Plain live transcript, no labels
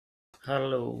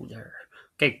Hello there.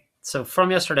 Okay, so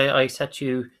from yesterday, I set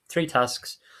you 3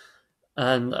 tasks,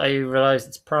 and I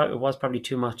realized it was probably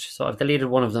too much, so I've deleted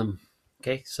one of them.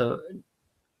 Okay, so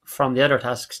from the other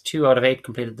tasks, 2 out of 8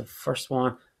 completed the first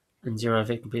one, and 0 out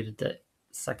of 8 completed the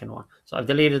second one. So I've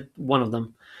deleted one of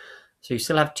them. So you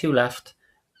still have 2 left.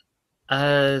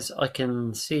 As I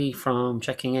can see from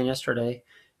checking in yesterday,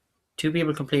 2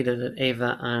 people completed it,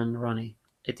 Ava and Ronnie.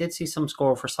 I did see some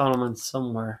score for Solomon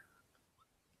somewhere,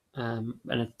 and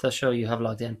it does show you have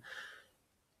logged in.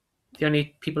 The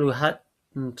only people who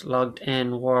hadn't logged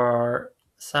in were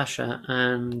Sasha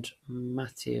and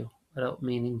Matthew, without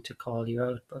meaning to call you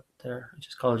out, but there, I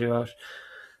just called you out.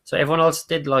 So everyone else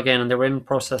did log in and they were in the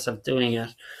process of doing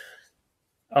it.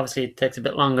 Obviously, it takes a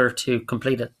bit longer to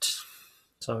complete it,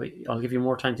 so I'll give you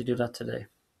more time to do that today.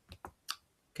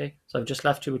 Okay, so I've just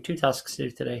left you with 2 tasks to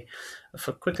do today. If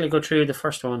I quickly go through the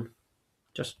first one,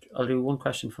 I'll do one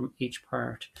question from each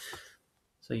part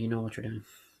so you know what you're doing.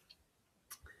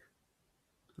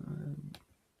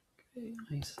 Okay,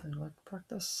 I select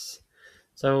practice.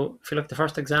 So if you look at the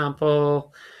first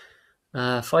example,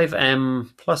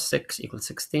 5m plus 6 equals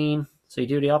 16. So you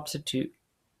do the opposite to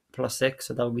plus 6,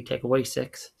 so that would be take away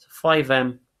 6. So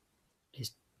 5m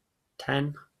is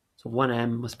 10, so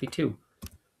 1m must be 2.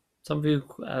 Some of you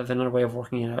have another way of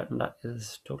working it out, and that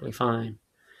is totally fine.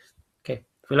 Okay,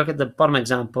 if we look at the bottom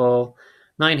example,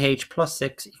 9h plus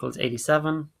 6 equals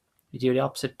 87. You do the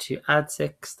opposite to add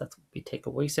 6, that would be take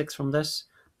away 6 from this.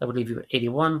 That would leave you with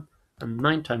 81, and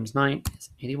 9 times 9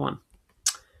 is 81.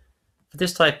 For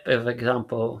this type of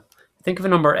example, think of a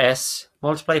number s,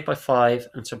 multiply it by 5,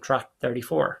 and subtract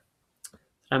 34.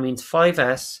 That means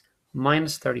 5s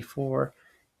minus 34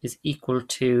 is equal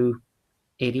to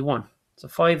 81. So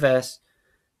 5s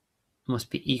must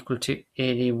be equal to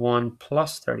 81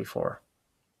 plus 34.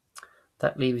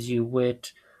 That leaves you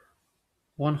with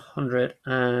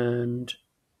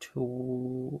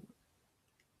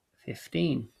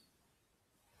 115.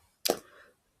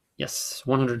 Yes,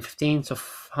 115. So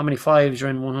how many 5s are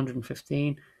in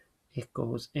 115? It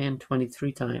goes in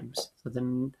 23 times. So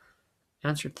the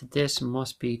answer to this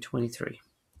must be 23.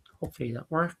 Hopefully that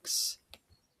works.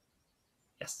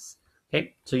 Yes.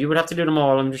 Okay, so you would have to do them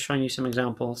all. I'm just showing you some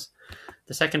examples.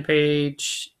 The second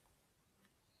page,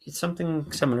 it's something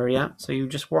similar, yeah? So you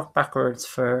just work backwards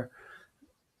we'll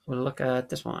look at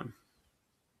this one.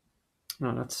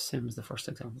 No, that's the same as the first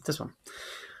example. This one.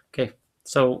 Okay,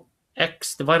 so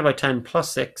x divided by 10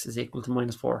 plus 6 is equal to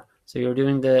minus 4. So you're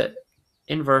doing the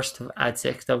inverse to add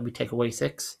 6. That would be take away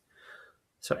 6.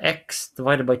 So x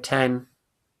divided by 10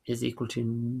 is equal to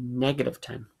negative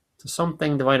 10. So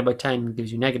something divided by 10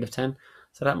 gives you negative 10.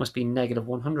 So that must be negative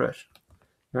 100.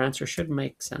 Your answer should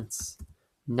make sense.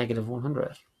 Negative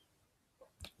 100.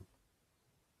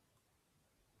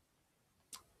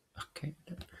 Okay,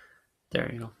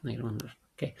 there you go, negative 100.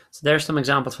 Okay, so there's some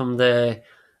examples from the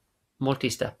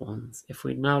multi-step ones. If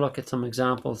we now look at some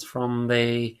examples from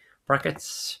the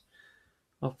brackets,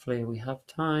 hopefully we have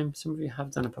time. Some of you have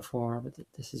done it before, but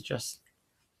this is just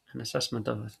an assessment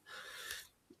of it.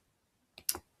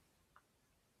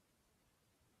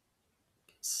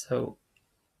 So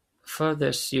for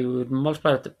this, you would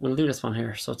multiply it. We'll do this one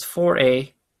here. So it's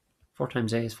 4a. 4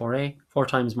 times a is 4a. 4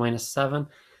 times minus 7 is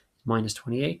minus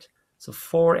 28. So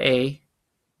 4a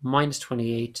minus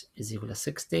 28 is equal to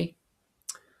 60.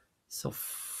 So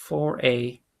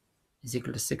 4a is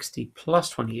equal to 60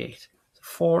 plus 28. So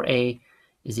 4a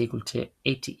is equal to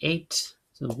 88.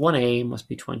 So 1a must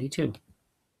be 22.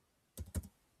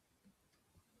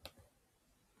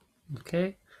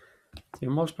 Okay, so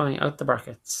you're multiplying out the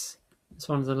brackets. This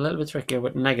one's a little bit trickier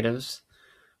with negatives.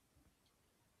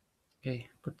 Okay,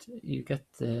 but you get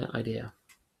the idea.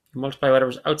 You multiply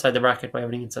whatever's outside the bracket by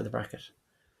everything inside the bracket.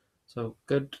 So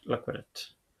good luck with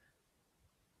it.